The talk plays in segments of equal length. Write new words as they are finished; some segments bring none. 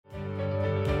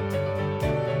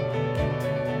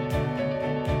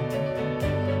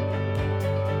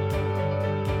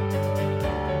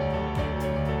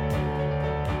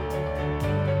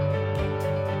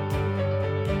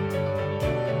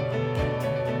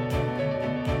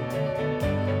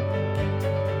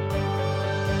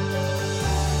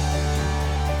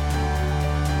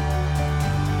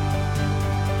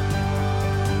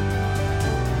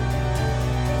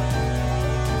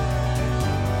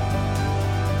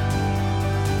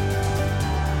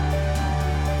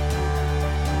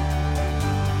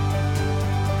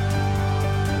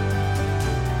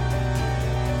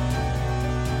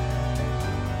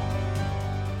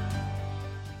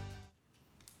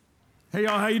Hey,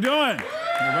 y'all, how you doing?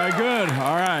 Everybody good?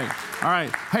 All right. All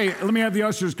right. Hey, let me have the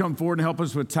ushers come forward and help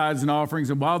us with tithes and offerings.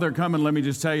 And while they're coming, let me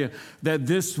just tell you that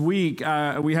this week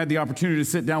we had the opportunity to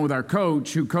sit down with our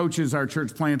coach who coaches our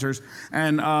church planters.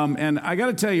 And I got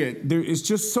to tell you, it's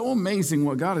just so amazing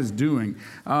what God is doing.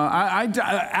 Outside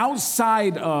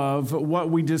of what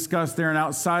we discussed there and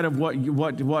outside of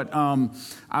what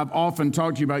I've often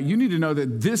talked to you about, you need to know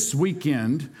that this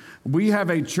weekend we have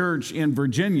a church in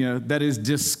Virginia that is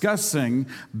discussing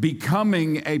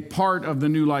becoming a part of the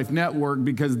New Life Network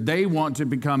because they want to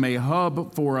become a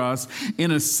hub for us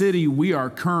in a city we are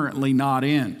currently not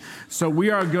in. So we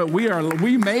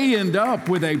may end up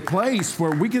with a place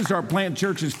where we can start planting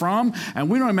churches from, and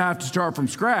we don't even have to start from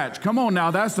scratch. Come on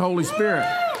now, that's the Holy Spirit.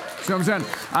 See what I'm saying?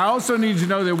 I also need you to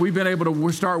know that we've been able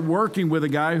to start working with a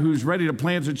guy who's ready to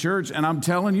plant a church. And I'm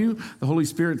telling you, the Holy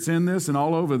Spirit's in this and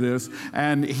all over this.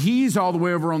 And he's all the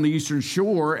way over on the Eastern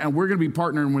Shore, and we're going to be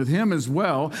partnering with him as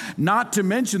well. Not to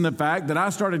mention the fact that I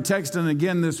started texting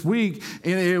again this week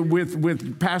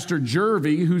with Pastor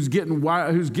Jervy, who's getting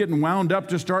wound up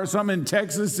to start something in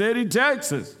Texas City,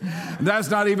 Texas.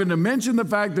 That's not even to mention the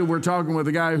fact that we're talking with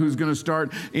a guy who's going to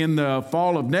start in the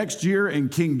fall of next year in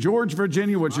King George,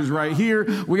 Virginia, which is right here.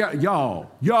 We got y'all.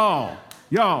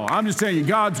 I'm just telling you,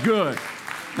 God's good.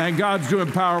 And God's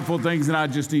doing powerful things, and I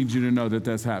just need you to know that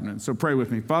that's happening. So pray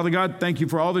with me. Father God, thank you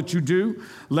for all that you do.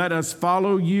 Let us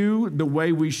follow you the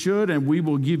way we should, and we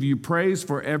will give you praise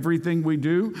for everything we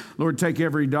do. Lord, take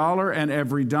every dollar and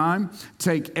every dime.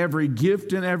 Take every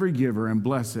gift and every giver and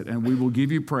bless it, and we will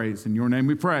give you praise. In your name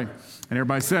we pray. And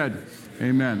everybody said,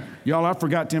 amen. Y'all, I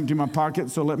forgot to empty my pocket,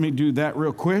 so let me do that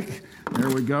real quick. There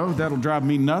we go. That'll drive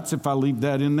me nuts if I leave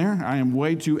that in there. I am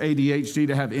way too ADHD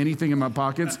to have anything in my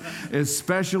pockets,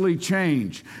 especially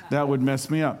change. That would mess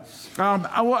me up.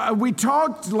 We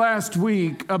talked last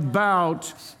week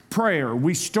about prayer.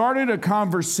 We started a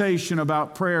conversation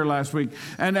about prayer last week,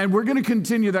 and we're going to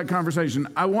continue that conversation.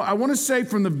 I want to say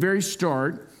from the very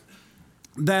start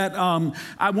that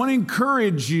I want to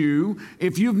encourage you,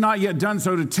 if you've not yet done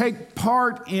so, to take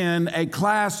part in a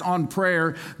class on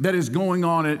prayer that is going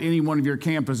on at any one of your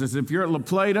campuses. If you're at La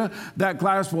Plata, that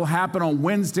class will happen on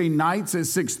Wednesday nights at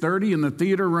 6:30 in the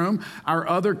theater room. Our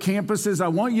other campuses, I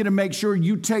want you to make sure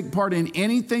you take part in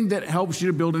anything that helps you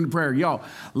to build into prayer. Y'all,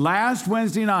 last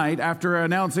Wednesday night, after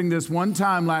announcing this one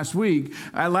time last week,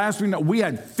 we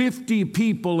had 50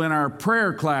 people in our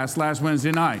prayer class last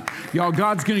Wednesday night. Y'all,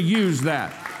 God's going to use that.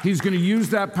 He's going to use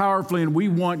that powerfully, and we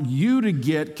want you to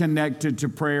get connected to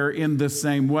prayer in the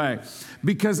same way.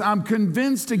 Because I'm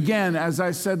convinced, again, as I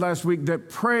said last week,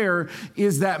 that prayer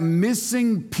is that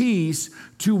missing piece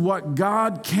to what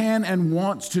God can and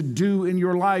wants to do in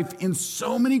your life in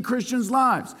so many Christians'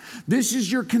 lives. This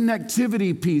is your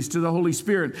connectivity piece to the Holy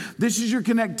Spirit. This is your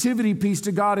connectivity piece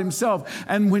to God Himself.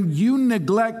 And when you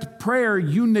neglect prayer,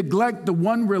 you neglect the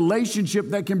one relationship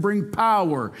that can bring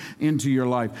power into your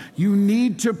life. You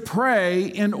need to pray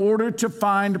in order to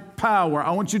find power.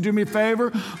 I want you to do me a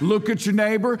favor. Look at your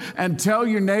neighbor and tell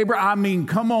your neighbor,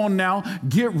 come on now,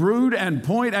 get rude and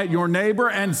point at your neighbor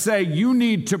and say, you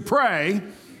need to pray,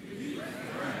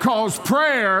 because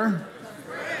prayer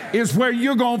is where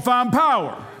you're going to find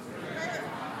power.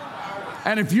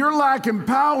 And if you're lacking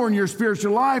power in your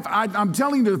spiritual life, I'm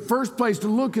telling you, the first place to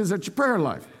look is at your prayer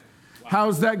life.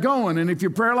 How's that going? And if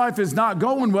your prayer life is not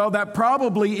going well, that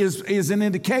probably is an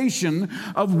indication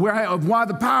of why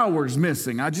the power is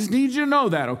missing. I just need you to know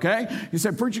that, okay? You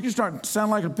said, preacher, you start to sound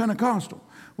like a Pentecostal.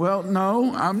 Well,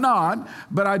 no, I'm not.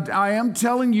 But I am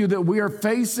telling you that we are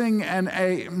facing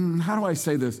how do I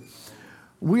say this?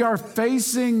 We are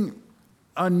facing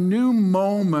a new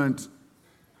moment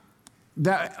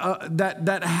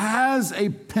that has a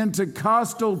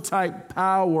Pentecostal type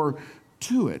power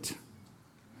to it.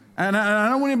 And I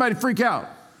don't want anybody to freak out.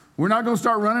 We're not going to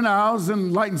start running aisles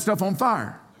and lighting stuff on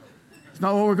fire. That's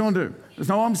not what we're going to do. That's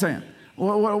not what I'm saying.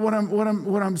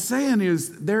 What I'm saying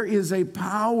is there is a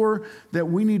power that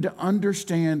we need to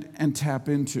understand and tap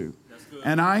into.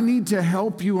 And I need to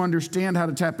help you understand how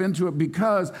to tap into it,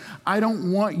 because I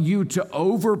don't want you to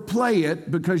overplay it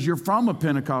because you're from a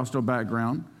Pentecostal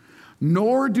background.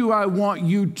 Nor do I want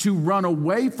you to run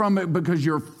away from it because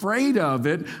you're afraid of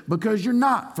it, because you're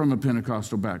not from a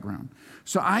Pentecostal background.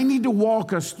 So I need to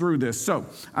walk us through this. So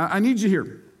I need you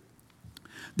here.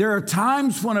 There are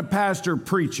times when a pastor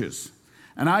preaches,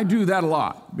 and I do that a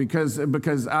lot because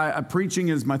preaching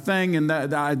is my thing, and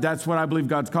that's what I believe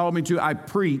God's called me to. I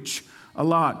preach a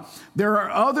lot. There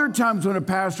are other times when a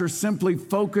pastor simply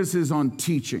focuses on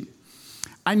teaching.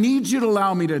 I need you to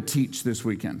allow me to teach this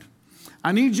weekend.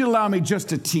 I need you to allow me just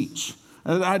to teach.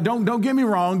 Don't get me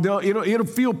wrong. It'll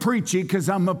feel preachy because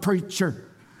I'm a preacher.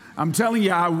 I'm telling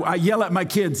you, I yell at my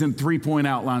kids in 3-point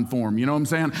outline form. You know what I'm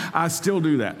saying? I still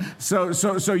do that.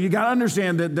 So you got to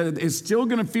understand that it's still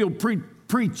going to feel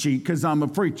preachy because I'm a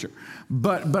preacher.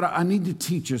 But I need to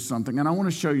teach you something, and I want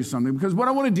to show you something, because what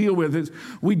I want to deal with is,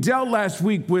 we dealt last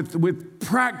week with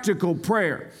practical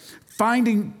prayer.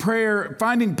 Finding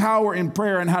power in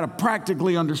prayer, and how to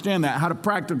practically understand that, how to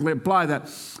practically apply that.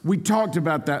 We talked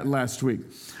about that last week.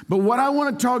 But what I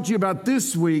want to talk to you about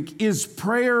this week is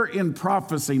prayer in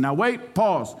prophecy. Now wait,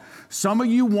 pause. Some of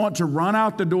you want to run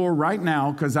out the door right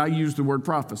now because I used the word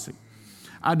prophecy.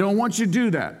 I don't want you to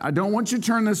do that. I don't want you to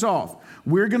turn this off.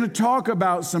 We're going to talk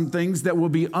about some things that will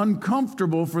be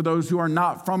uncomfortable for those who are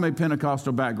not from a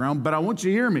Pentecostal background, but I want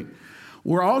you to hear me.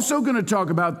 We're also going to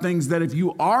talk about things that if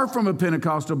you are from a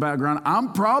Pentecostal background,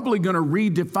 I'm probably going to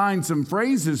redefine some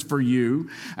phrases for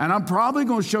you, and I'm probably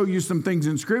going to show you some things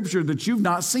in Scripture that you've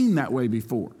not seen that way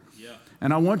before. Yeah.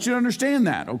 And I want you to understand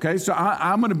that, okay? So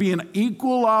I'm going to be an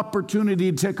equal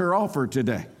opportunity ticker offer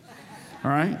today, all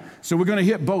right? So we're going to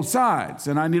hit both sides,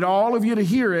 and I need all of you to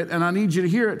hear it, and I need you to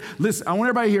hear it. Listen, I want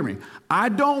everybody to hear me. I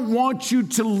don't want you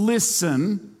to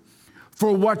listen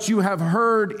for what you have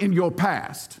heard in your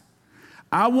past.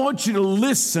 I want you to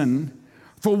listen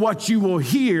for what you will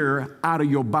hear out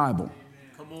of your Bible.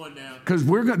 Come on now. Because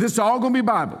this is all going to be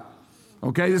Bible.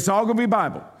 Okay, this is all going to be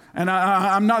Bible. And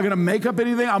I'm not going to make up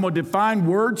anything. I'm going to define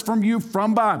words from you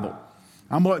from Bible.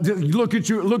 I'm going to look at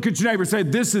your neighbor and say,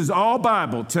 this is all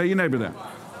Bible. Tell your neighbor that.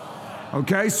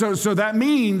 Okay, so that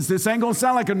means this ain't going to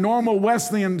sound like a normal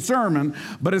Wesleyan sermon,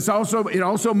 but it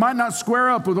also might not square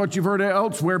up with what you've heard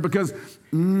elsewhere, because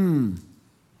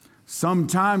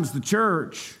sometimes the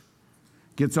church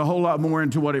gets a whole lot more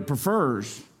into what it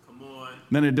prefers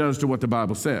than it does to what the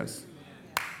Bible says.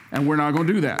 And we're not going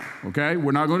to do that, okay?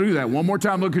 We're not going to do that. One more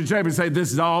time, look at your neighbor and say,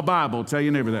 this is all Bible. Tell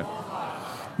your neighbor that.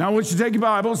 Now, I want you to take your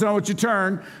Bibles, and I want you to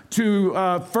turn to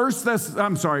 1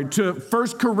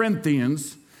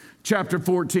 Corinthians chapter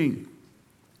 14.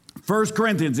 1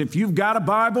 Corinthians, if you've got a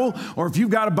Bible or if you've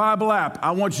got a Bible app,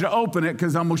 I want you to open it,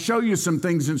 because I'm going to show you some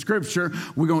things in Scripture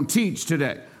we're going to teach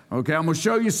today. Okay, I'm going to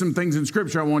show you some things in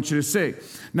Scripture I want you to see.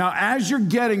 Now, as you're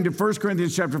getting to 1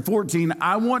 Corinthians chapter 14,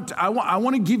 I want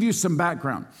to give you some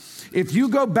background. If you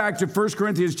go back to 1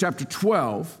 Corinthians chapter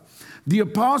 12, the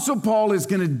Apostle Paul is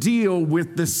going to deal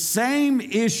with the same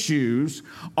issues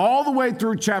all the way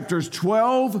through chapters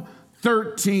 12,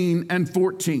 13, and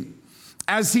 14.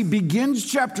 As he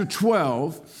begins chapter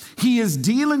 12, he is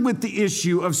dealing with the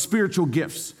issue of spiritual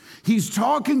gifts. He's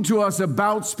talking to us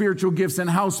about spiritual gifts and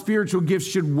how spiritual gifts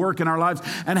should work in our lives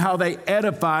and how they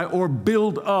edify or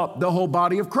build up the whole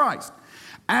body of Christ.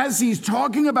 As he's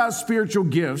talking about spiritual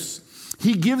gifts,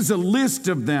 he gives a list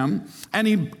of them, and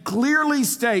he clearly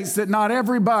states that not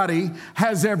everybody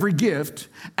has every gift.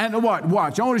 And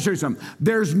watch, I want to show you something.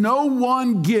 There's no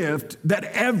one gift that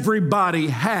everybody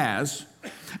has,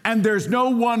 and there's no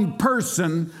one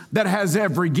person that has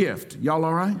every gift. Y'all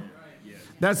all right?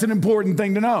 That's an important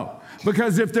thing to know,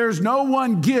 because if there's no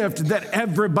one gift that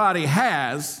everybody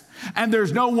has, and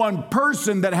there's no one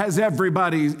person that has every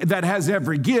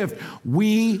gift,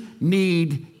 we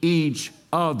need each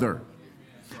other.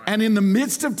 And in the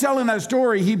midst of telling that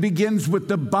story, he begins with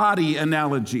the body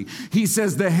analogy. He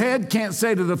says the head can't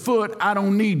say to the foot, I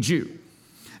don't need you.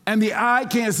 And the eye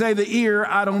can't say to the ear,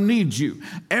 I don't need you.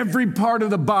 Every part of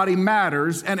the body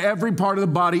matters, and every part of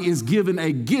the body is given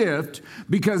a gift,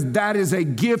 because that is a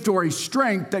gift or a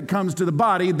strength that comes to the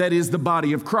body, that is the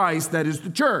body of Christ, that is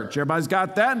the church. Everybody's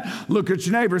got that? Look at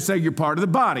your neighbor, say you're part of the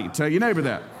body. Tell your neighbor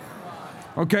that.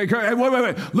 Okay,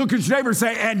 wait. Look at your neighbor,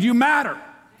 say, and you matter.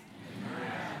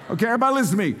 Okay, everybody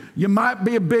listen to me. You might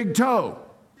be a big toe.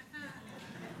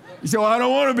 You say, well, I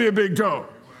don't want to be a big toe.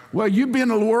 Well, you've been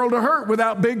in a world of hurt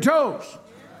without big toes.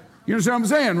 You understand what I'm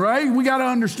saying, right? We got to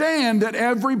understand that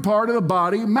every part of the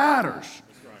body matters.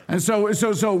 And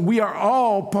so we are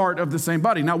all part of the same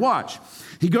body. Now watch.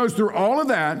 He goes through all of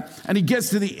that, and he gets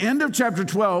to the end of chapter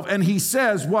 12, and he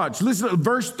says, watch, listen to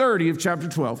verse 30 of chapter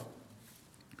 12.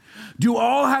 Do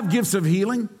all have gifts of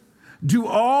healing? Do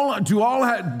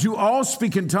all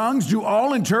speak in tongues? Do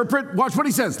all interpret? Watch what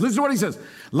he says. Listen to what he says.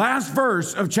 Last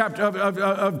verse of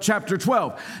chapter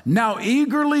 12. Now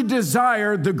eagerly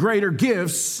desire the greater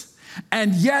gifts,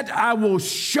 and yet I will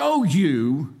show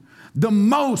you the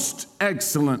most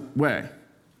excellent way.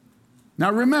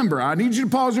 Now remember, I need you to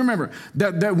pause and remember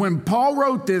that when Paul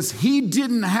wrote this, he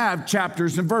didn't have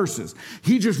chapters and verses.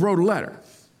 He just wrote a letter.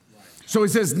 So he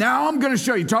says, now I'm going to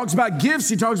show you. He talks about gifts.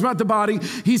 He talks about the body.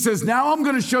 He says, now I'm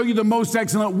going to show you the most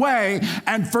excellent way.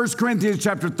 And 1 Corinthians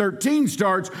chapter 13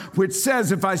 starts, which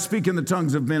says, if I speak in the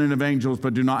tongues of men and of angels,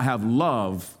 but do not have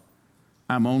love,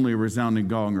 I'm only a resounding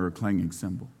gong or a clanging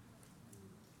cymbal.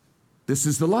 This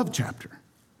is the love chapter.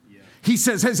 Yeah. He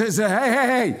says,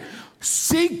 hey,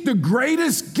 seek the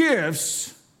greatest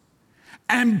gifts.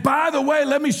 And by the way,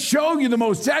 let me show you the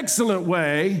most excellent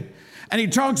way. And he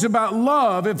talks about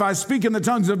love. If I speak in the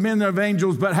tongues of men and of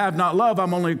angels, but have not love,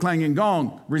 I'm only a clanging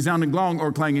gong, resounding gong,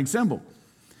 or clanging cymbal.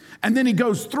 And then he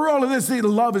goes through all of this.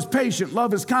 Love is patient.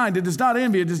 Love is kind. It does not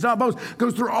envy. It does not boast.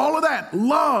 Goes through all of that.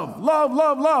 Love.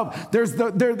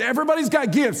 Everybody's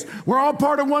got gifts. We're all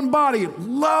part of one body.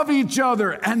 Love each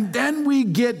other. And then we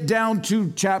get down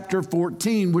to chapter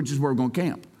 14, which is where we're going to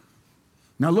camp.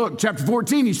 Now look, chapter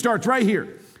 14, he starts right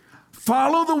here.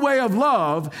 Follow the way of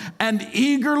love and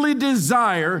eagerly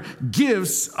desire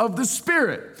gifts of the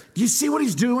Spirit. Do you see what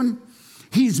he's doing?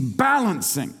 He's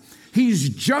balancing. He's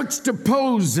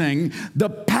juxtaposing the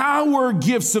power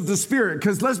gifts of the Spirit.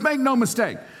 Because let's make no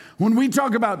mistake. When we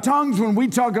talk about tongues, when we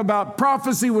talk about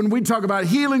prophecy, when we talk about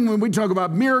healing, when we talk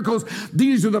about miracles,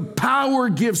 these are the power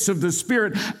gifts of the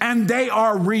Spirit, and they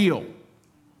are real.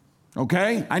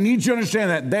 Okay? I need you to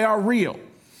understand that. They are real.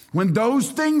 When those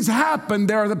things happen,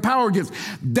 there are the power gifts.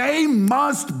 They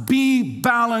must be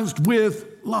balanced with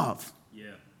love. Yeah.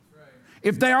 Right.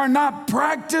 If they are not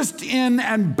practiced in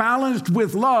and balanced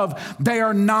with love, they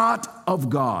are not of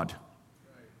God.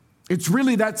 Right. It's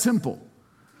really that simple.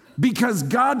 Because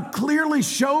God clearly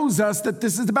shows us that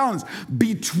this is the balance.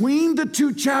 Between the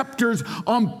two chapters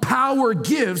on power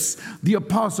gifts, the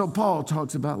Apostle Paul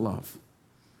talks about love.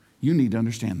 You need to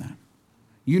understand that.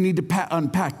 You need to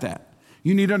unpack that.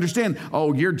 You need to understand,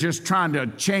 you're just trying to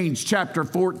change chapter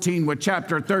 14 with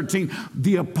chapter 13.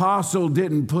 The apostle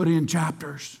didn't put in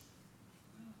chapters.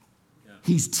 Yeah.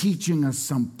 He's teaching us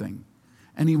something,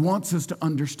 and he wants us to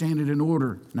understand it in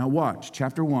order. Now watch,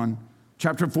 chapter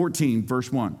 14,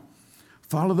 verse 1.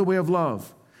 Follow the way of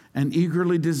love and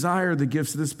eagerly desire the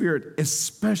gifts of the Spirit,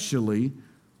 especially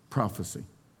prophecy.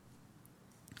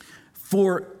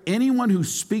 For anyone who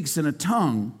speaks in a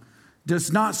tongue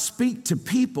does not speak to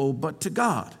people, but to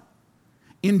God.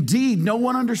 Indeed, no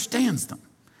one understands them.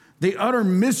 They utter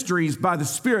mysteries by the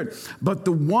Spirit, but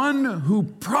the one who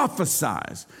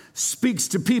prophesies speaks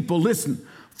to people, listen,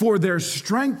 for their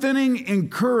strengthening,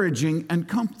 encouraging, and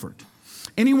comfort.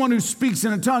 Anyone who speaks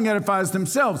in a tongue edifies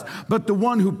themselves, but the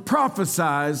one who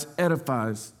prophesies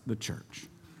edifies the church.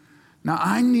 Now,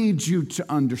 I need you to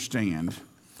understand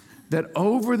that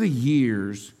over the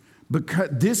years, because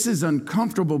this is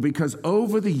uncomfortable, because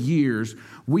over the years,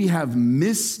 we have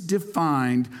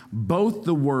misdefined both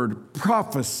the word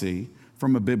prophecy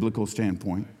from a biblical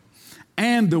standpoint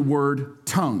and the word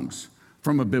tongues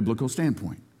from a biblical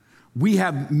standpoint. We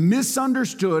have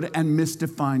misunderstood and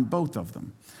misdefined both of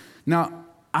them. Now,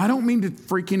 I don't mean to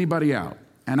freak anybody out,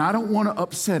 and I don't want to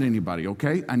upset anybody,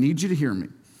 okay? I need you to hear me.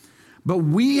 But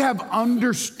we have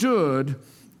understood,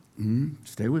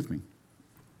 stay with me.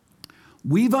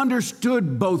 We've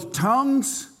understood both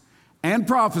tongues and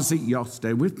prophecy, y'all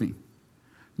stay with me,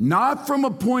 not from a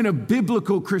point of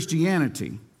biblical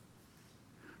Christianity,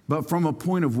 but from a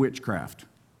point of witchcraft.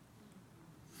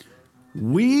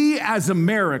 We as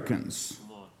Americans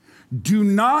do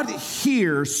not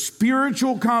hear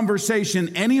spiritual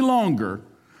conversation any longer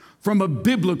from a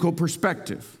biblical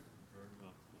perspective.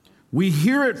 We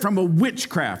hear it from a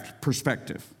witchcraft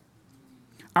perspective.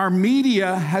 Our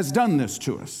media has done this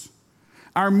to us.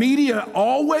 Our media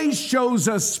always shows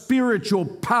us spiritual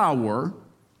power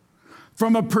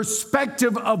from a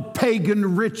perspective of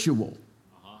pagan ritual.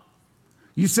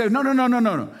 You say,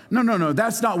 no,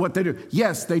 that's not what they do.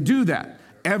 Yes, they do that.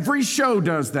 Every show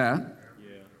does that.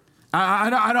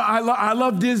 I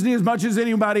love Disney as much as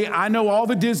anybody. I know all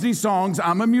the Disney songs.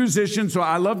 I'm a musician, so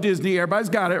I love Disney. Everybody's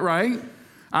got it, right?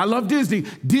 I love Disney.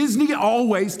 Disney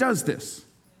always does this.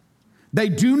 They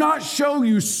do not show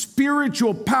you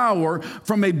spiritual power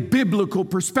from a biblical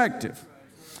perspective.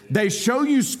 They show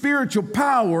you spiritual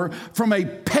power from a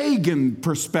pagan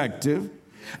perspective.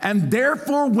 And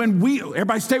therefore,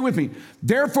 everybody stay with me.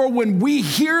 Therefore, when we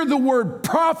hear the word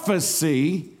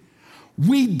prophecy,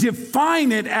 we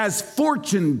define it as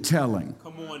fortune telling.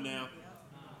 Come on now.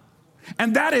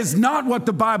 And that is not what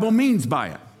the Bible means by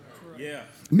it. Yeah.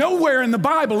 Nowhere in the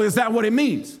Bible is that what it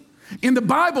means. In the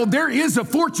Bible, there is a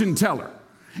fortune teller.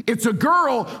 It's a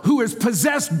girl who is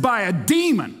possessed by a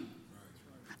demon,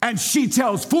 and she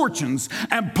tells fortunes,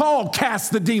 and Paul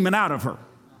casts the demon out of her.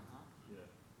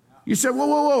 You say,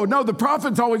 whoa. No, the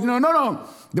prophets always, no.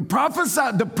 The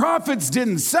prophets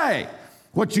didn't say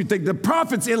What you think? The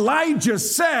prophets, Elijah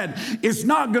said it's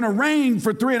not going to rain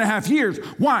for 3.5 years.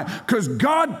 Why? Because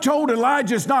God told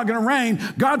Elijah it's not going to rain.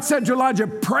 God said to Elijah,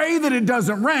 pray that it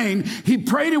doesn't rain. He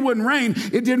prayed it wouldn't rain.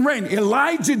 It didn't rain.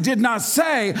 Elijah did not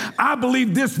say, I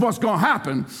believe this is what's going to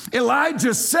happen.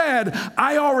 Elijah said,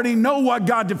 I already know what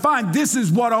God defined. This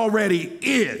is what already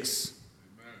is.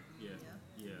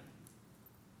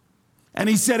 And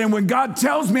he said, and when God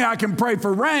tells me I can pray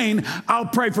for rain, I'll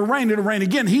pray for rain. It'll rain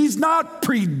again. He's not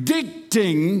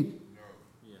predicting.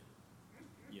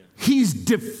 He's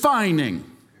defining.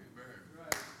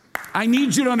 I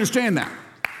need you to understand that.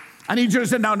 I need you to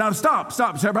say, now stop.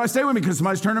 Everybody stay with me because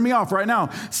somebody's turning me off right now.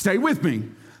 Stay with me.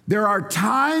 There are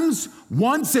times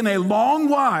once in a long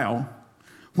while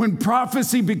when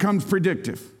prophecy becomes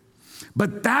predictive.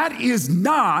 But that is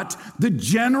not the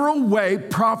general way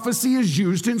prophecy is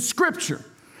used in Scripture.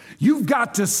 You've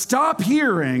got to stop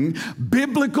hearing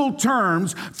biblical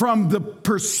terms from the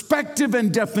perspective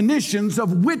and definitions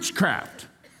of witchcraft.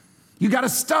 You got to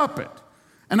stop it.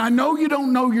 And I know you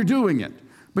don't know you're doing it,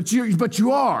 but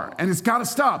you are, and it's got to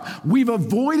stop.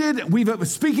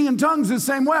 Speaking in tongues the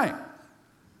same way.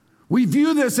 We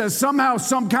view this as somehow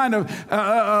some kind of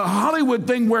Hollywood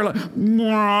thing where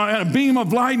a beam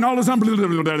of light and all of a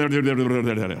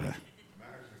sudden.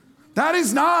 That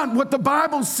is not what the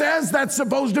Bible says that's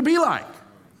supposed to be like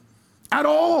at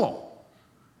all.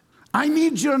 I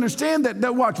need you to understand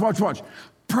that watch.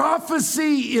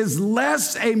 Prophecy is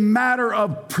less a matter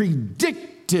of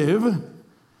predictive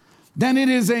than it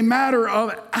is a matter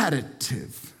of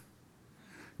additive.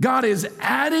 God is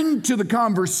adding to the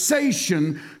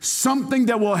conversation something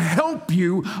that will help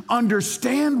you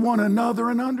understand one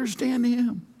another and understand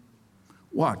Him.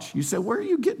 Watch. You say, where are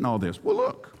you getting all this? Well,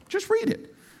 look, just read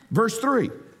it. Verse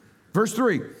 3.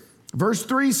 Verse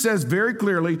 3 says very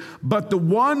clearly, but the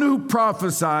one who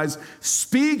prophesies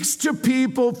speaks to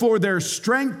people for their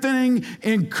strengthening,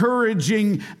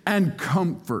 encouraging, and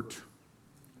comfort.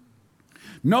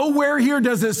 Nowhere here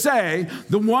does it say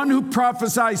the one who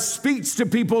prophesies speaks to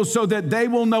people so that they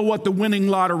will know what the winning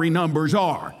lottery numbers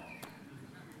are.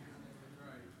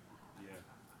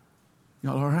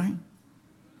 Y'all all right?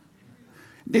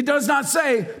 It does not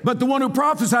say, but the one who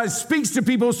prophesies speaks to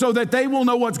people so that they will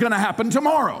know what's going to happen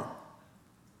tomorrow.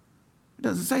 It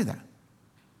doesn't say that.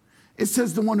 It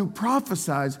says the one who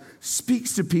prophesies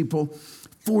speaks to people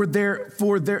for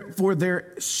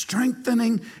their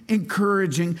strengthening,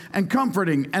 encouraging, and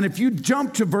comforting. And if you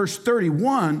jump to verse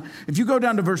 31, if you go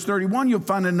down to verse 31, you'll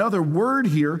find another word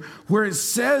here where it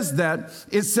says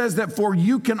that for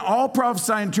you can all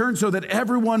prophesy in turn so that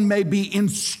everyone may be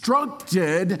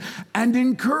instructed and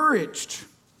encouraged.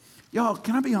 Y'all,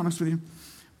 can I be honest with you?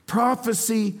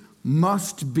 Prophecy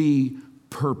must be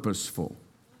purposeful.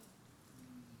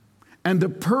 And the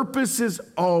purpose is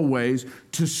always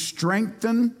to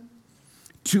strengthen,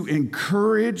 to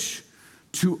encourage,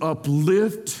 to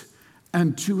uplift,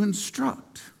 and to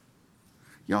instruct.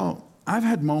 Y'all, I've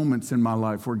had moments in my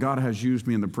life where God has used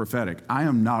me in the prophetic. I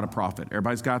am not a prophet.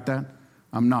 Everybody's got that?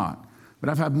 I'm not. But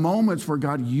I've had moments where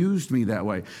God used me that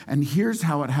way. And here's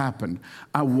how it happened.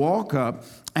 I walk up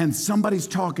and somebody's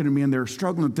talking to me and they're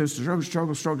struggling with this,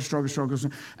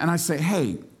 struggle. And I say,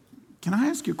 hey, can I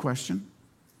ask you a question?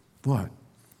 What?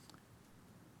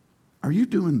 Are you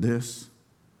doing this?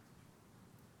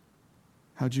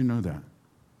 How'd you know that?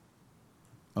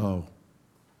 Oh,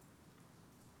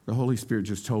 the Holy Spirit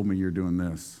just told me you're doing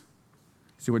this.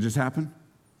 See what just happened?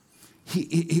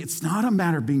 It's not a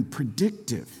matter of being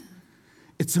predictive.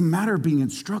 It's a matter of being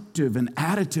instructive and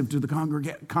additive to the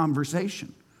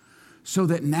conversation so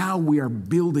that now we are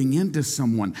building into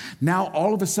someone. Now,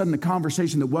 all of a sudden, the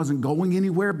conversation that wasn't going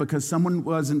anywhere because someone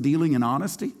wasn't dealing in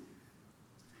honesty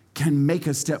can make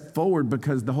a step forward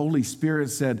because the Holy Spirit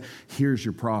said, here's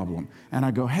your problem. And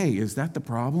I go, hey, is that the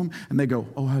problem? And they go,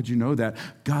 oh, how'd you know that?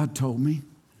 God told me.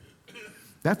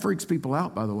 That freaks people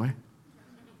out, by the way.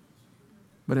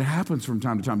 But it happens from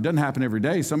time to time. It doesn't happen every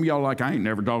day. Some of y'all are like, I ain't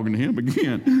never talking to him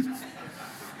again.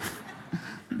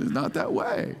 It's not that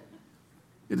way.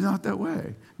 It's not that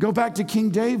way. Go back to King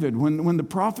David. When the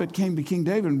prophet came to King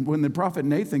David, when the prophet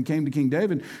Nathan came to King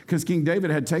David, because King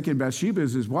David had taken Bathsheba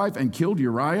as his wife and killed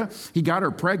Uriah. He got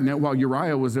her pregnant while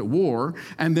Uriah was at war.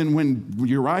 And then when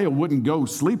Uriah wouldn't go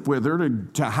sleep with her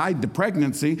to hide the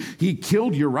pregnancy, he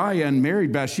killed Uriah and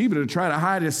married Bathsheba to try to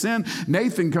hide his sin.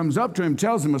 Nathan comes up to him,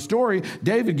 tells him a story.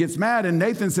 David gets mad, and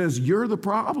Nathan says, you're the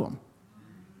problem.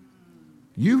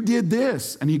 You did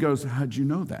this. And he goes, how'd you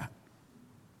know that?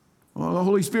 Well, the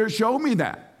Holy Spirit showed me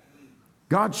that.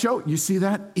 God showed, you see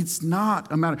that? It's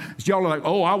not a matter. Y'all are like,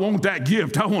 oh, I want that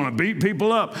gift. I want to beat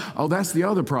people up. Oh, that's the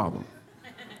other problem.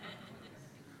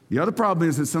 The other problem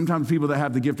is that sometimes people that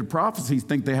have the gift of prophecy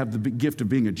think they have the gift of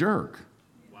being a jerk.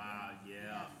 Wow, yeah.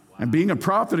 Wow. And being a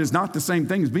prophet is not the same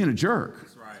thing as being a jerk.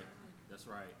 That's right. That's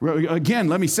right. Well, again,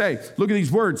 let me say, look at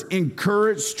these words: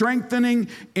 encourage, strengthening,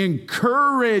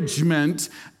 encouragement,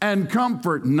 and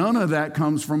comfort. None of that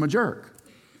comes from a jerk.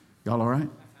 Y'all all right?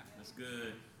 That's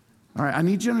good. All right, I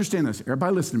need you to understand this.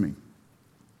 Everybody listen to me.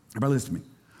 Everybody listen to me.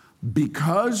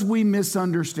 Because we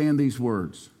misunderstand these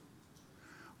words,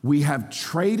 we have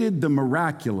traded the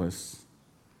miraculous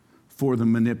for the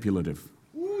manipulative.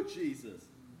 Ooh, Jesus.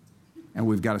 And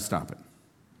we've got to stop it.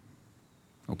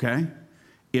 Okay?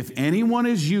 If anyone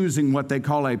is using what they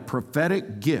call a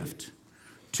prophetic gift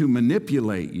to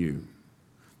manipulate you,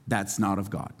 that's not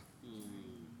of God.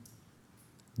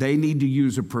 They need to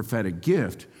use a prophetic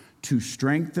gift to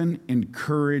strengthen,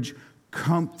 encourage,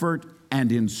 comfort,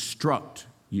 and instruct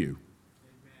you.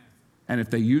 And if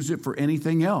they use it for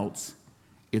anything else,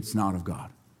 it's not of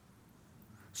God.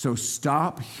 So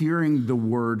stop hearing the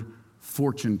word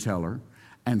fortune teller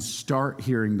and start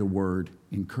hearing the word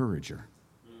encourager.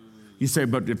 You say,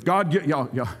 but if God, y'all,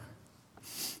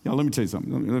 let me tell you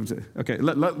something. Let me tell you. Okay,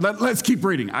 let's keep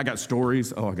reading. I got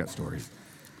stories. Oh, I got stories.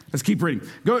 Let's keep reading.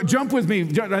 Go, jump with me.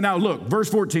 Now look, verse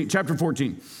 14, chapter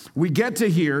 14. We get to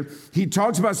here. He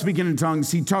talks about speaking in tongues.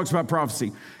 He talks about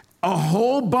prophecy. A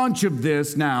whole bunch of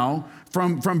this now,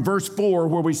 from verse 4,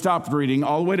 where we stopped reading,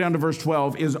 all the way down to verse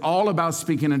 12, is all about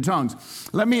speaking in tongues.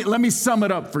 Let me sum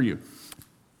it up for you.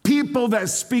 People that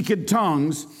speak in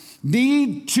tongues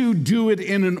need to do it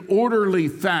in an orderly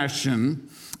fashion,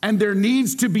 and there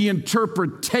needs to be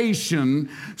interpretation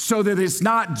so that it's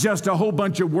not just a whole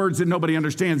bunch of words that nobody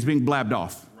understands being blabbed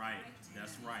off. Right.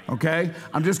 That's right. Okay?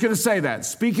 I'm just going to say that.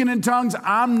 Speaking in tongues,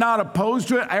 I'm not opposed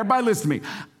to it. Everybody listen to me.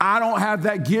 I don't have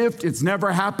that gift. It's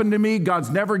never happened to me. God's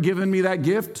never given me that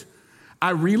gift. I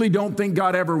really don't think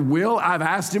God ever will. I've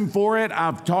asked him for it.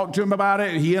 I've talked to him about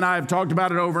it. He and I have talked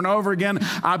about it over and over again.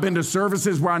 I've been to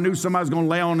services where I knew somebody was going to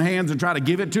lay on hands and try to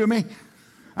give it to me.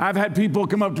 I've had people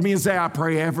come up to me and say, I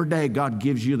pray every day God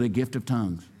gives you the gift of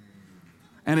tongues.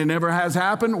 And it never has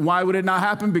happened. Why would it not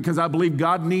happen? Because I believe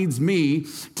God needs me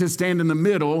to stand in the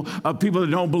middle of people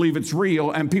that don't believe it's real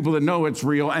and people that know it's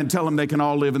real and tell them they can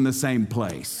all live in the same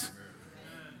place.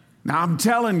 Now, I'm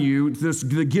telling you,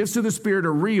 the gifts of the Spirit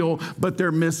are real, but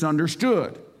they're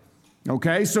misunderstood.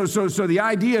 Okay, so the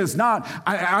idea is not,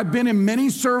 I've been in many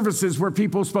services where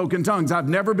people spoke in tongues. I've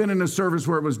never been in a service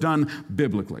where it was done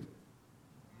biblically.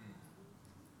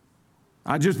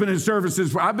 I've been in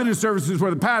services where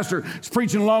the pastor is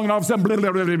preaching along and all of a sudden, blah,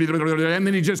 blah, blah, blah, blah, blah, and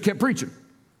then he just kept preaching.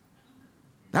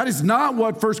 That is not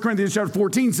what 1 Corinthians chapter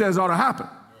 14 says ought to happen.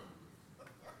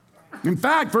 In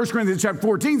fact, 1 Corinthians chapter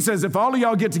 14 says, if all of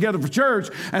y'all get together for church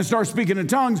and start speaking in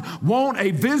tongues, won't a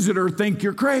visitor think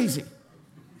you're crazy?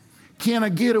 Can I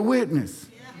get a witness?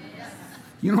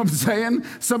 You know what I'm saying?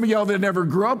 Some of y'all that never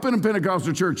grew up in a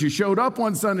Pentecostal church, you showed up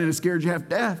one Sunday and it scared you half to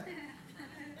death.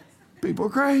 People are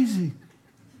crazy.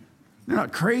 They're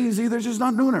not crazy, they're just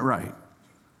not doing it right.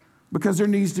 Because there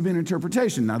needs to be an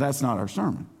interpretation. Now, that's not our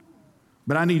sermon.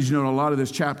 But I need you to know a lot of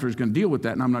this chapter is going to deal with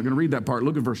that, and I'm not going to read that part.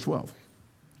 Look at verse 12.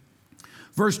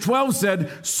 Verse 12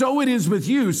 said, so it is with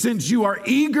you, since you are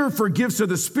eager for gifts of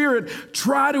the Spirit,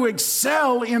 try to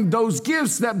excel in those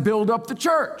gifts that build up the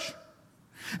church.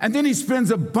 And then he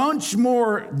spends a bunch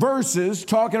more verses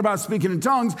talking about speaking in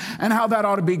tongues and how that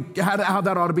ought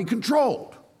to be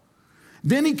controlled.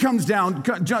 Then he comes down,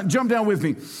 jump down with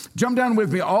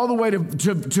me all the way to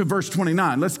verse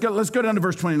 29. Let's go down to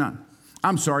verse 29.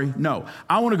 I'm sorry, no.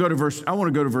 I want to go to verse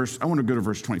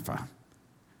 25.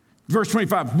 Verse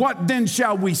 25, what then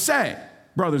shall we say,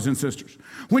 brothers and sisters?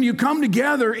 When you come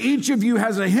together, each of you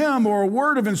has a hymn or a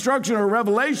word of instruction or a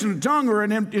revelation, a tongue or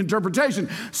an interpretation.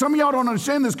 Some of y'all don't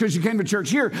understand this because you came to church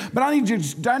here, but I need you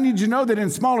to know that in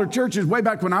smaller churches, way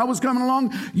back when I was coming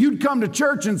along, you'd come to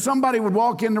church and somebody would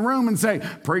walk in the room and say,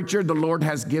 preacher, the Lord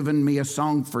has given me a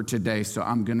song for today, so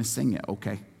I'm going to sing it,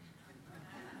 okay?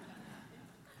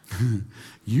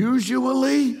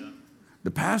 Usually,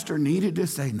 the pastor needed to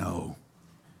say no.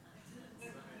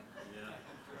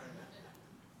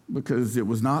 Because it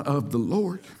was not of the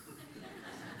Lord.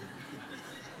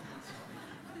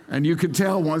 And you could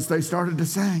tell once they started to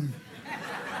sing.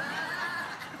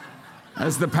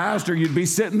 As the pastor, you'd be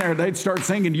sitting there, they'd start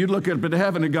singing, you'd look up into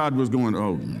heaven and God was going,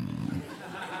 oh. You know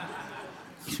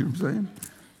what I'm saying?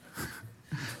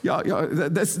 Y'all,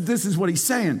 this is what he's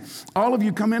saying. All of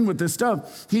you come in with this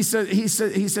stuff. He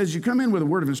says you come in with a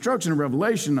word of instruction, a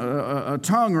revelation, a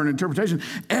tongue, or an interpretation.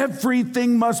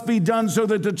 Everything must be done so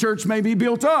that the church may be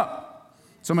built up.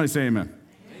 Somebody say amen.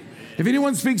 If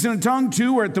anyone speaks in a tongue,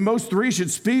 two or at the most three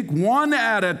should speak, one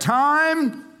at a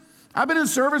time, I've been in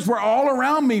service where all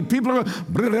around me, people are it's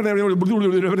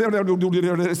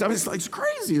like it's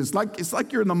crazy. It's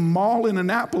like you're in the mall in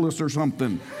Annapolis or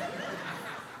something.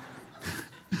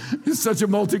 It's such a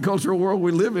multicultural world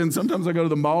we live in. Sometimes I go to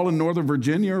the mall in Northern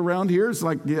Virginia around here. It's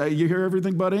like, yeah, you hear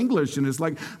everything but English. And it's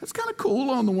like, that's kind of cool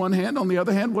on the one hand. On the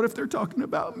other hand, what if they're talking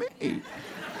about me?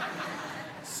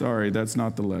 Sorry, that's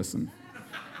not the lesson.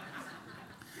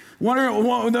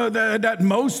 That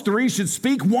most three should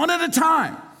speak one at a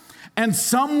time. And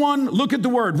someone, look at the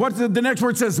word. What the next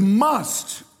word says?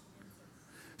 Must.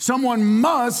 Someone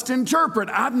must interpret.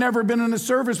 I've never been in a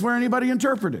service where anybody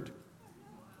interpreted.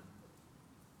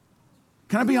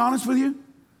 Can I be honest with you?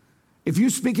 If you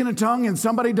speak in a tongue and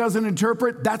somebody doesn't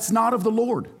interpret, that's not of the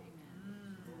Lord.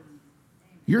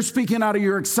 You're speaking out of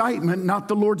your excitement, not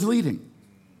the Lord's leading.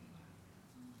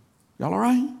 Y'all all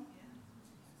right?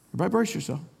 Everybody brace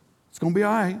yourself. It's going to be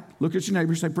all right. Look at your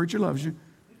neighbor, say, preacher loves you.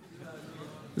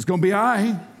 It's going to be all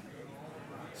right.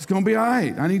 It's going to be all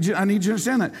right. I need you to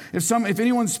understand that. If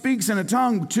anyone speaks in a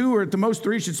tongue, two or at the most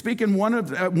three should speak in one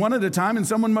at a time, and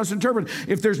someone must interpret.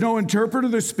 If there's no interpreter,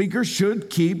 the speaker should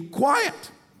keep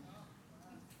quiet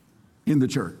in the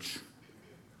church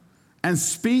and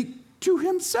speak to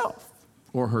himself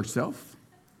or herself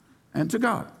and to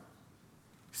God.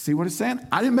 See what it's saying?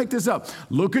 I didn't make this up.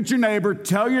 Look at your neighbor.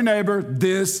 Tell your neighbor,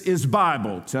 this is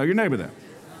Bible. Tell your neighbor that.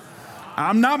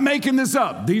 I'm not making this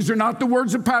up. These are not the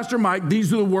words of Pastor Mike.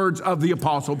 These are the words of the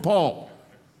Apostle Paul.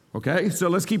 Okay, so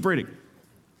let's keep reading.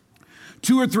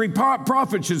 2 or 3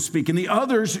 prophets should speak, and the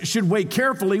others should weigh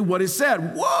carefully what is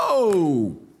said.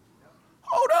 Whoa!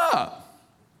 Hold up.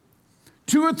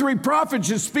 2 or 3 prophets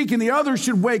should speak, and the others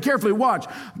should weigh carefully. Watch.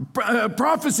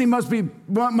 Prophecy must be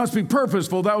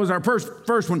purposeful. That was our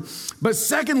first one. But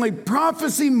secondly,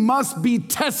 prophecy must be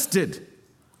tested.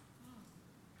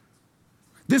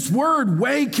 This word,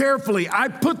 weigh carefully, I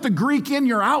put the Greek in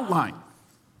your outline.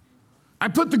 I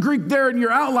put the Greek there in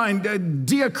your outline,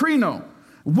 diakrino.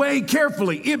 Weigh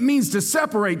carefully. It means to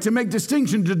separate, to make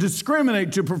distinction, to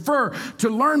discriminate, to prefer, to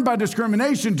learn by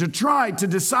discrimination, to try, to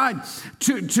decide,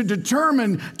 to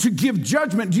determine, to give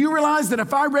judgment. Do you realize that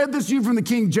if I read this to you from the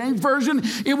King James Version,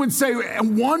 it would say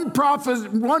one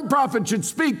prophet should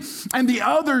speak and the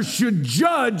others should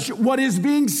judge what is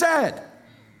being said.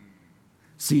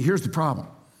 See, here's the problem.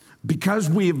 Because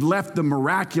we have left the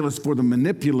miraculous for the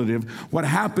manipulative, what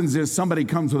happens is somebody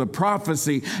comes with a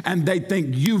prophecy and they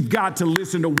think you've got to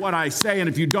listen to what I say, and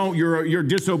if you don't, you're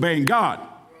disobeying God.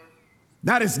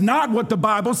 That is not what the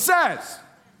Bible says.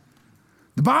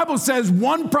 The Bible says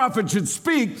one prophet should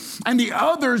speak and the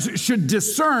others should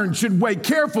discern, should weigh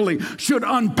carefully, should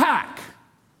unpack.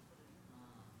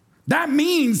 That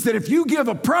means that if you give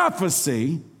a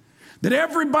prophecy that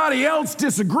everybody else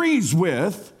disagrees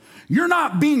with, you're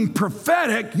not being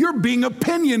prophetic, you're being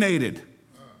opinionated.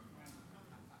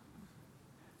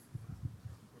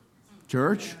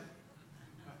 Church?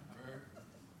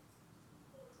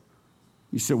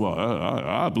 You say, well,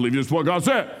 I believe this is what God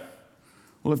said.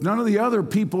 Well, if none of the other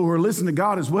people who are listening to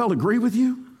God as well agree with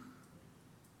you,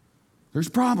 there's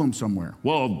a problem somewhere.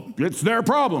 Well, it's their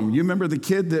problem. You remember the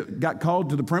kid that got called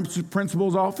to the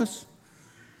principal's office?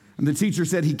 And the teacher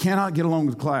said he cannot get along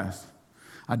with class.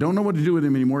 I don't know what to do with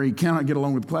him anymore. He cannot get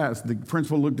along with class. The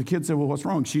principal looked at the kid and said, well, what's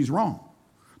wrong? She's wrong.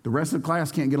 The rest of the class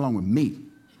can't get along with me.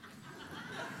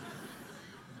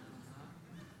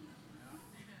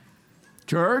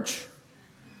 Church?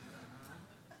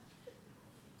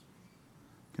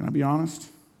 Can I be honest?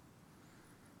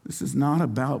 This is not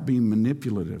about being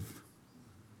manipulative.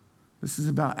 This is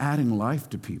about adding life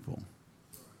to people.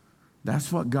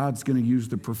 That's what God's going to use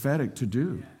the prophetic to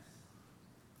do.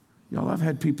 Y'all, I've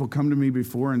had people come to me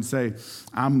before and say,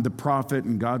 I'm the prophet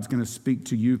and God's going to speak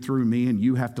to you through me and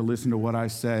you have to listen to what I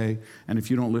say. And if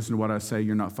you don't listen to what I say,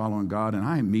 you're not following God. And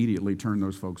I immediately turn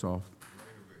those folks off.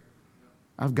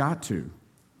 I've got to.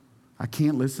 I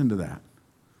can't listen to that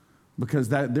because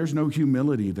there's no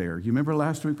humility there. You remember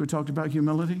last week we talked about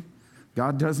humility?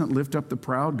 God doesn't lift up the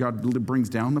proud. God brings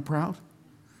down the proud.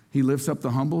 He lifts up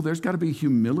the humble. There's got to be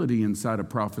humility inside of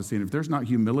prophecy. And if there's not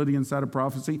humility inside of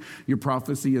prophecy, your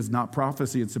prophecy is not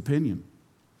prophecy, it's opinion.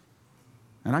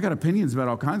 And I got opinions about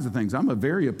all kinds of things. I'm a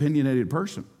very opinionated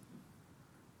person.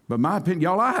 But my opinion,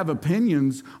 y'all, I have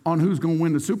opinions on who's going to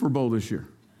win the Super Bowl this year.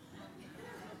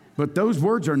 But those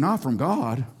words are not from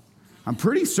God. I'm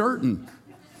pretty certain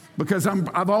because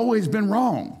I've always been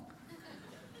wrong.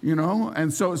 You know?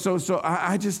 And so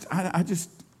I just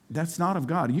that's not of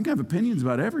God. You can have opinions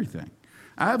about everything.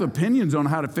 I have opinions on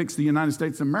how to fix the United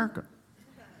States of America.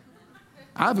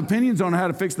 I have opinions on how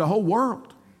to fix the whole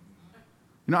world.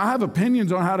 You know, I have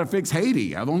opinions on how to fix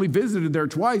Haiti. I've only visited there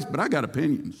twice, but I got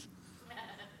opinions.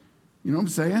 You know what I'm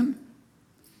saying?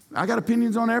 I got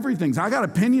opinions on everything. I got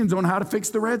opinions on how to fix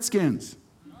the Redskins.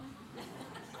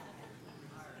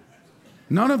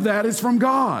 None of that is from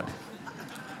God.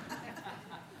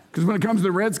 Because when it comes to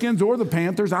the Redskins or the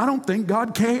Panthers, I don't think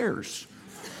God cares.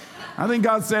 I think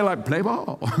God say like, play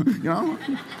ball, you know?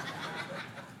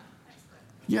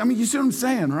 Yeah, I mean, you see what I'm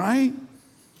saying, right?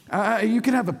 You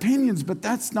can have opinions, but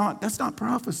that's not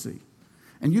prophecy.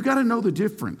 And you got to know the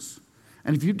difference.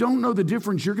 And if you don't know the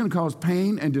difference, you're going to cause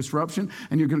pain and disruption,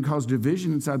 and you're going to cause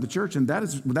division inside the church. And that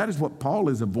is what Paul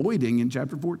is avoiding in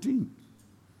chapter 14.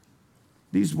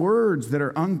 These words that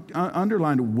are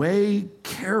underlined, weigh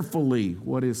carefully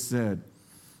what is said.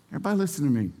 Everybody listen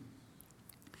to me.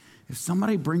 If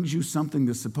somebody brings you something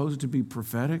that's supposed to be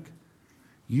prophetic,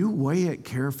 you weigh it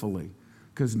carefully.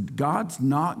 Because God's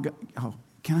not,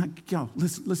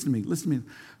 listen to me.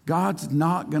 God's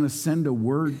not going to send a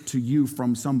word to you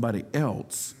from somebody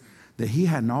else that he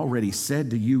hadn't already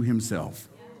said to you himself.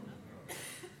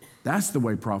 That's the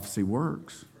way prophecy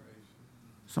works.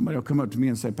 Somebody will come up to me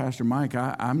and say, Pastor Mike,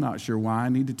 I'm not sure why I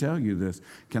need to tell you this.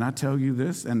 Can I tell you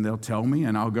this? And they'll tell me,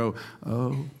 and I'll go,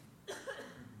 oh,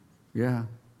 yeah,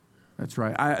 that's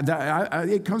right.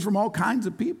 It comes from all kinds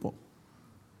of people.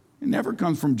 It never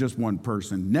comes from just one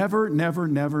person. Never.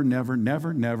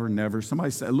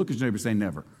 Somebody say, look at your neighbor, say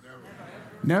never.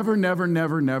 Never. Never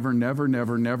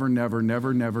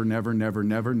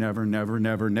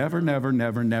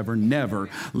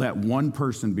let one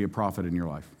person be a prophet in your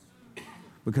life.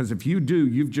 Because if you do,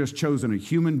 you've just chosen a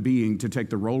human being to take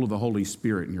the role of the Holy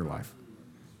Spirit in your life.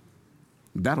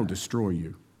 That'll destroy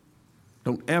you.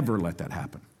 Don't ever let that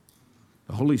happen.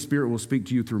 The Holy Spirit will speak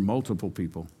to you through multiple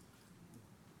people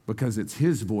because it's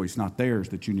his voice, not theirs,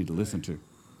 that you need to listen to. Do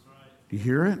you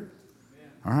hear it?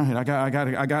 All right, I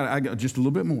got just a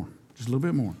little bit more. Just a little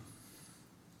bit more.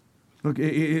 Look,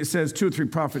 it says 2 or 3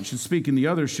 prophets should speak and the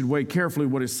others should weigh carefully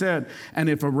what is said. And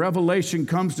if a revelation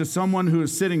comes to someone who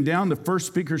is sitting down, the first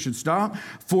speaker should stop.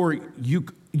 For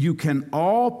you can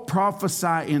all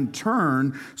prophesy in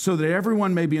turn so that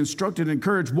everyone may be instructed and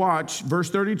encouraged. Watch, verse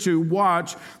 32,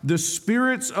 watch. The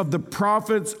spirits of the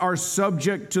prophets are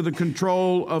subject to the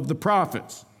control of the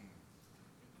prophets.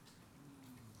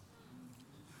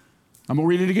 I'm going to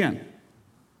read it again.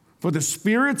 For the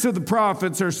spirits of the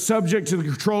prophets are subject to the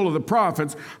control of the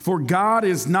prophets, for God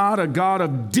is not a God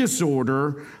of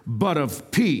disorder, but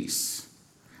of peace,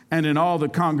 and in all the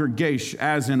congregation,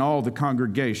 as in all the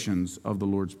congregations of the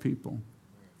Lord's people.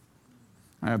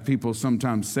 I have people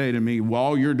sometimes say to me, well,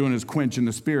 all you're doing is quenching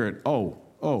the spirit. Oh,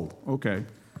 okay.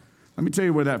 Let me tell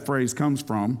you where that phrase comes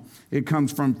from. It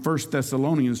comes from 1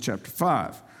 Thessalonians chapter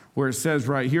 5. Where it says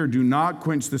right here, do not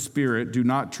quench the spirit, do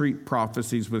not treat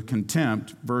prophecies with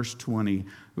contempt. Verse 20,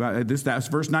 that's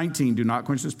verse 19, do not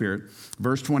quench the spirit.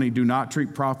 Verse 20, do not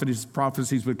treat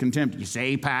prophecies with contempt. You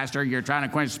say, Pastor, you're trying to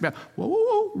quench the spirit.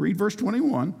 Whoa. Read verse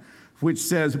 21, which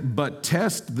says, but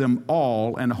test them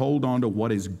all and hold on to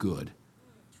what is good.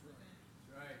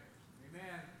 That's right. Amen.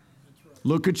 That's right.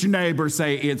 Look at your neighbor,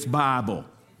 say, it's Bible.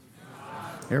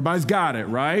 Everybody's got it,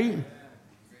 right?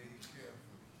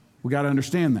 We got to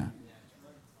understand that.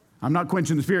 I'm not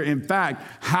quenching the spirit. In fact,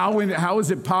 how is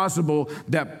it possible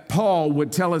that Paul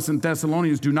would tell us in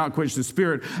Thessalonians, do not quench the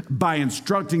spirit, by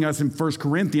instructing us in 1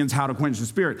 Corinthians how to quench the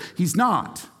spirit? He's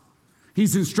not.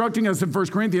 He's instructing us in 1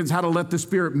 Corinthians how to let the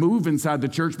Spirit move inside the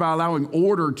church by allowing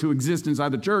order to exist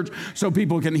inside the church so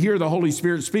people can hear the Holy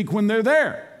Spirit speak when they're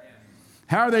there.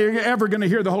 How are they ever going to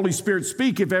hear the Holy Spirit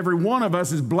speak if every one of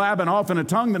us is blabbing off in a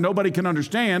tongue that nobody can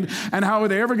understand? And how are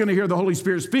they ever going to hear the Holy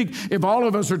Spirit speak if all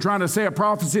of us are trying to say a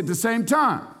prophecy at the same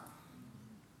time?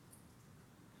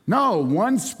 No,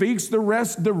 one speaks, the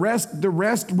rest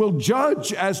will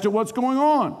judge as to what's going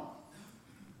on.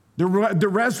 The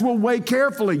rest will weigh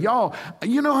carefully. Y'all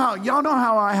know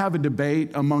how I have a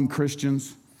debate among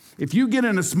Christians? If you get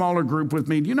in a smaller group with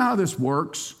me, do you know how this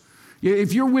works?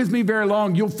 If you're with me very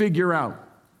long, you'll figure out.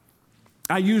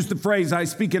 I use the phrase, I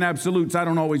speak in absolutes. I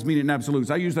don't always mean it in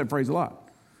absolutes. I use that phrase a lot.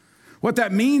 What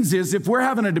that means is if we're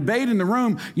having a debate in the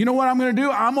room, you know what I'm going to do?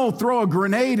 I'm going to throw a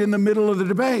grenade in the middle of the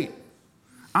debate.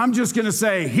 I'm just going to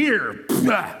say, here,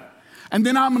 and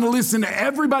then I'm going to listen to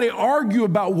everybody argue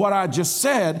about what I just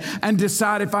said and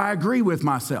decide if I agree with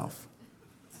myself.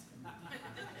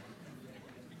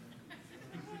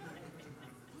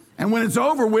 And when it's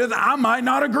over with, I might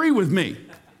not agree with me.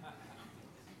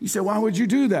 You say, why would you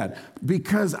do that?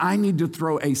 Because I need to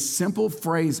throw a simple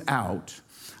phrase out,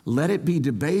 let it be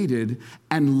debated,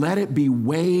 and let it be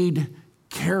weighed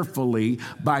carefully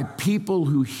by people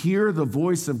who hear the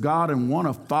voice of God and want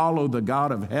to follow the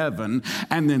God of heaven,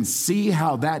 and then see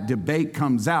how that debate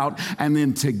comes out, and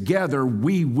then together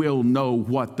we will know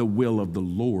what the will of the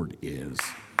Lord is.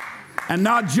 And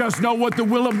not just know what the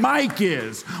will of Mike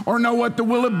is, or know what the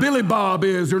will of Billy Bob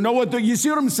is, or know what you see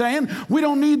what I'm saying? We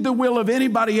don't need the will of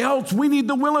anybody else. We need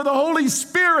the will of the Holy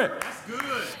Spirit. That's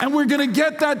good. And we're going to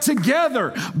get that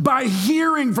together by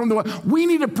hearing from the. We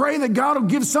need to pray that God will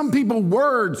give some people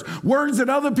words that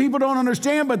other people don't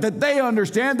understand, but that they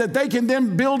understand, that they can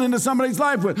then build into somebody's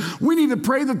life with. We need to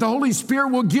pray that the Holy Spirit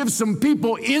will give some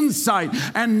people insight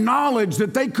and knowledge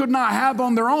that they could not have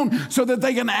on their own, so that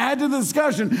they can add to the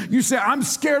discussion. You say, I'm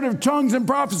scared of tongues and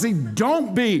prophecy.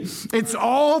 Don't be. It's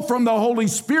all from the Holy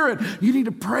Spirit. You need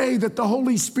to pray that the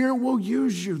Holy Spirit will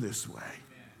use you this way.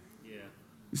 Yeah.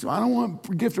 So I don't want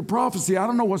a gift of prophecy. I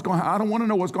don't know what's going to happen. I don't want to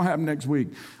know what's going to happen next week.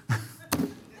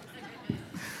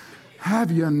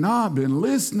 Have you not been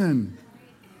listening?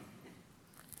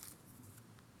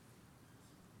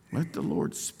 Let the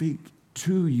Lord speak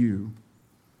to you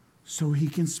so he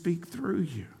can speak through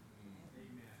you.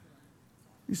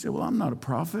 You say, well, I'm not a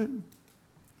prophet.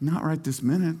 Not right this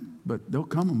minute, but there'll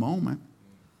come a moment.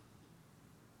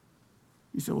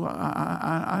 You say, well,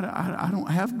 I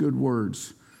don't have good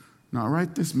words. Not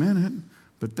right this minute,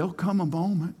 but there'll come a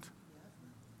moment.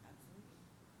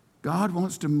 God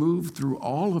wants to move through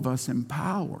all of us in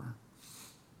power.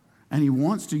 And he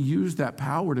wants to use that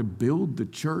power to build the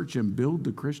church and build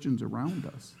the Christians around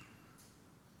us.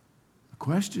 The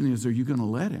question is, are you going to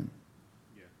let him?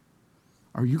 Yeah.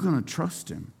 Are you going to trust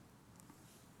him?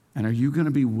 And are you going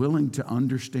to be willing to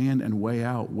understand and weigh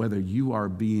out whether you are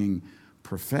being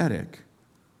prophetic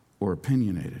or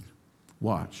opinionated?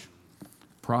 Watch.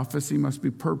 Prophecy must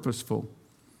be purposeful.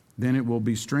 Then it will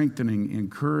be strengthening,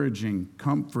 encouraging,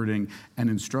 comforting, and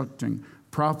instructing.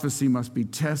 Prophecy must be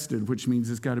tested, which means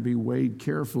it's got to be weighed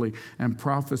carefully. And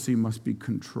prophecy must be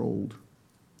controlled.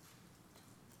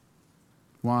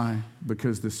 Why?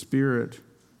 Because the spirit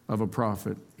of a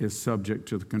prophet is subject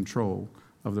to the control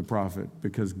of the prophet,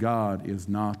 because God is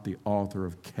not the author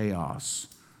of chaos,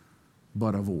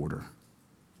 but of order.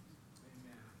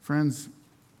 Amen. Friends,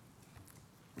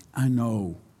 I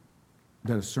know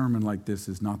that a sermon like this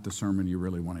is not the sermon you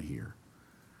really want to hear.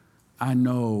 I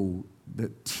know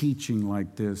that teaching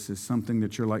like this is something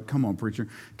that you're like, come on, preacher,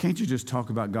 can't you just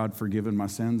talk about God forgiving my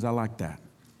sins? I like that.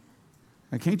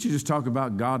 And can't you just talk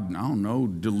about God, I don't know,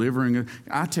 delivering?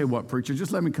 I tell you what, preacher,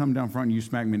 just let me come down front and you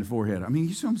smack me in the forehead. I mean,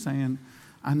 you see what I'm saying?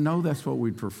 I know that's what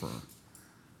we'd prefer.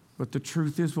 But the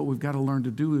truth is, what we've got to learn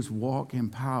to do is walk in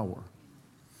power.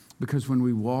 Because when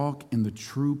we walk in the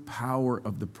true power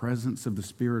of the presence of the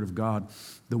Spirit of God,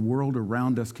 the world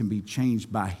around us can be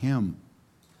changed by him,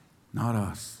 not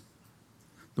us.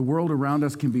 The world around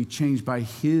us can be changed by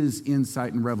his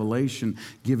insight and revelation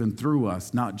given through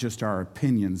us, not just our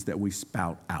opinions that we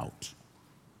spout out.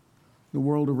 The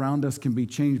world around us can be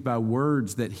changed by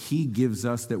words that he gives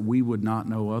us that we would not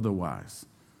know otherwise.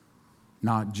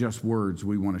 Not just words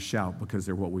we want to shout because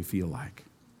they're what we feel like.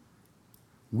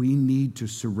 We need to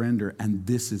surrender, and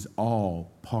this is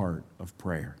all part of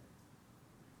prayer.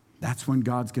 That's when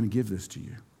God's going to give this to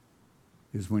you,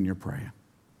 is when you're praying.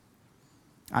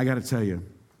 I got to tell you,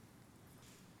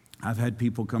 I've had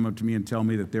people come up to me and tell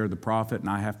me that they're the prophet and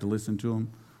I have to listen to them,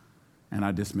 and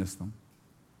I dismiss them.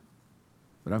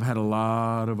 But I've had a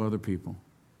lot of other people.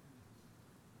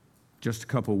 Just a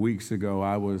couple weeks ago,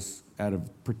 I was at a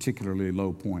particularly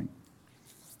low point.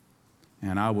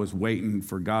 And I was waiting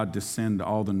for God to send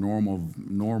all the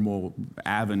normal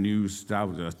avenues. That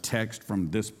was a text from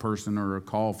this person or a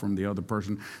call from the other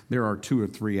person. There are 2 or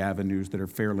 3 avenues that are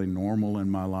fairly normal in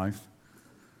my life.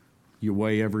 You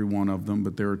weigh every one of them,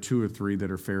 but there are 2 or 3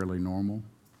 that are fairly normal.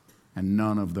 And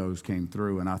none of those came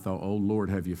through. And I thought, oh,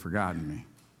 Lord, have you forgotten me?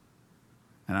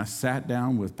 And I sat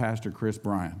down with Pastor Chris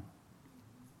Bryan.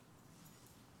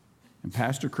 And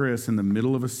Pastor Chris, in the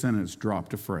middle of a sentence,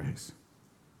 dropped a phrase.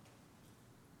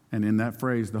 And in that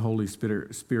phrase, the Holy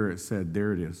Spirit said,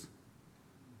 there it is.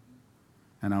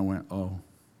 And I went, oh,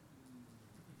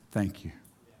 thank you.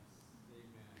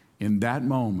 In that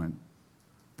moment,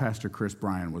 Pastor Chris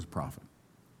Bryan was a prophet.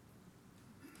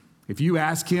 If you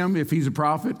ask him if he's a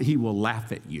prophet, he will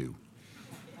laugh at you.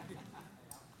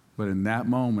 But in that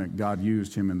moment, God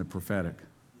used him in the prophetic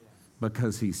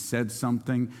because he said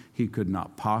something he could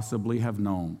not possibly have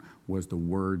known was the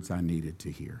words I needed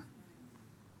to hear.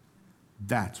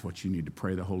 That's what you need to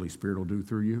pray the Holy Spirit will do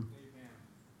through you. Amen.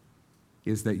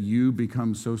 Is that you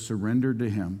become so surrendered to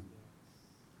him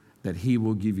that he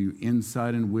will give you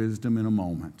insight and wisdom in a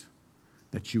moment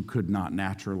that you could not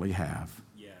naturally have.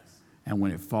 Yes. And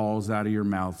when it falls out of your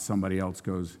mouth, somebody else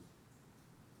goes,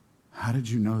 how did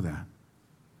you know that?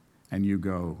 And you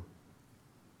go,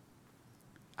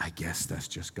 I guess that's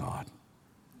just God.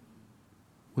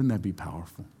 Wouldn't that be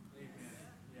powerful?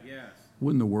 Yes.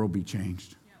 Wouldn't the world be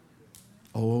changed?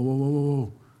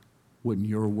 Oh. Wouldn't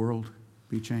your world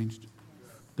be changed?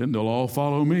 Then they'll all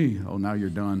follow me. Oh, now you're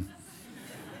done.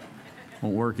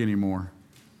 Won't work anymore.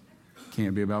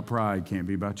 Can't be about pride. Can't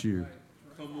be about you.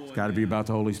 It's got to be about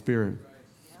the Holy Spirit.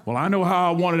 Well, I know how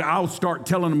I want it. I'll start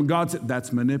telling them God said.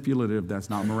 That's manipulative. That's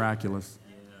not miraculous.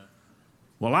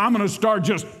 Well, I'm going to start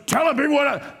just telling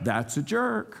people that's a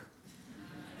jerk.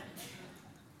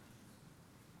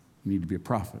 You need to be a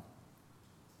prophet.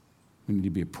 We need to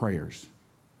be prayers.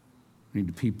 We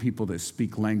need to be people that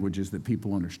speak languages that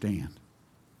people understand.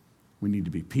 We need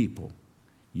to be people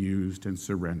used and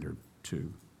surrendered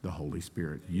to the Holy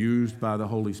Spirit. Used by the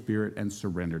Holy Spirit and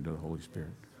surrendered to the Holy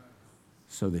Spirit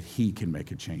so that He can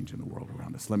make a change in the world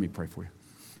around us. Let me pray for you.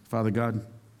 Father God,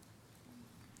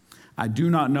 I do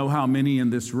not know how many in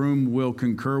this room will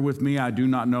concur with me. I do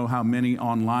not know how many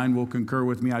online will concur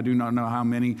with me. I do not know how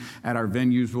many at our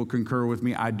venues will concur with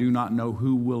me. I do not know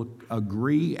who will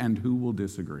agree and who will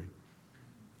disagree.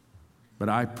 But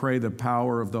I pray the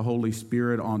power of the Holy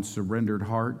Spirit on surrendered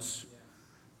hearts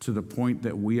to the point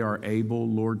that we are able,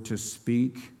 Lord, to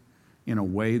speak in a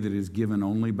way that is given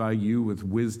only by you with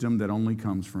wisdom that only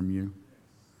comes from you.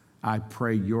 I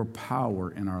pray your power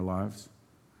in our lives.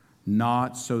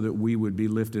 Not so that we would be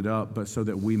lifted up, but so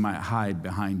that we might hide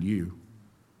behind you.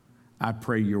 I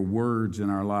pray your words in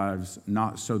our lives,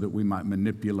 not so that we might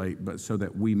manipulate, but so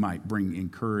that we might bring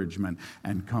encouragement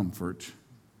and comfort.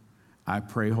 I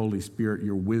pray, Holy Spirit,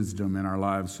 your wisdom in our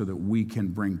lives so that we can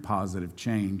bring positive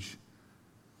change.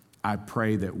 I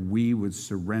pray that we would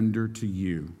surrender to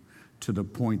you to the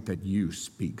point that you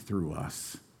speak through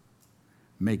us.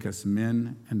 Make us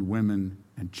men and women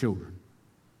and children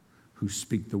who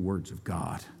speak the words of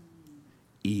God,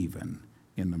 even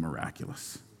in the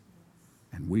miraculous.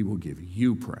 And we will give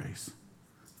you praise,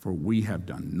 for we have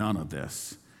done none of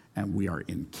this, and we are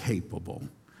incapable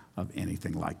of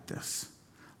anything like this.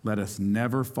 Let us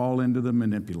never fall into the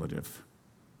manipulative,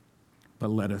 but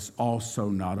let us also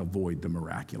not avoid the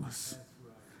miraculous.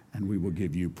 And we will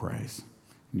give you praise.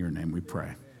 In your name we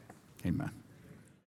pray. Amen.